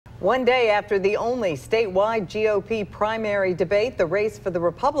One day after the only statewide GOP primary debate, the race for the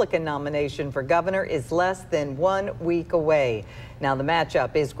Republican nomination for governor is less than 1 week away. Now the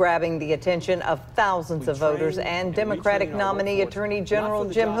matchup is grabbing the attention of thousands of voters and Democratic nominee Attorney General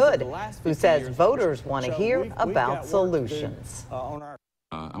Jim Hood, who says voters want to hear about solutions.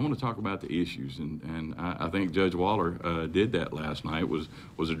 I want to talk about the issues, and I think Judge Waller did that last night, was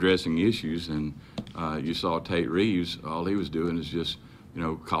addressing issues, and you saw Tate Reeves, all he was doing is just,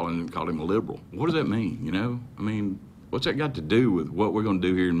 calling him a liberal. What does that mean, I mean, what's that got to do with what we're going to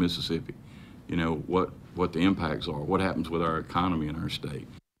do here in Mississippi? What the impacts are, what happens with our economy in our state.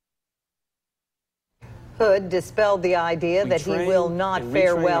 Hood dispelled the idea that he will not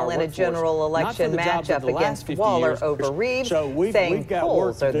fare well in a general election matchup against Waller over Reeves, saying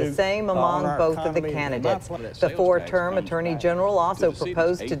polls are the same among both of the candidates. The four-term Attorney General also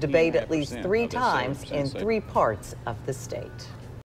proposed to debate at least 3 times in 3 parts of the state.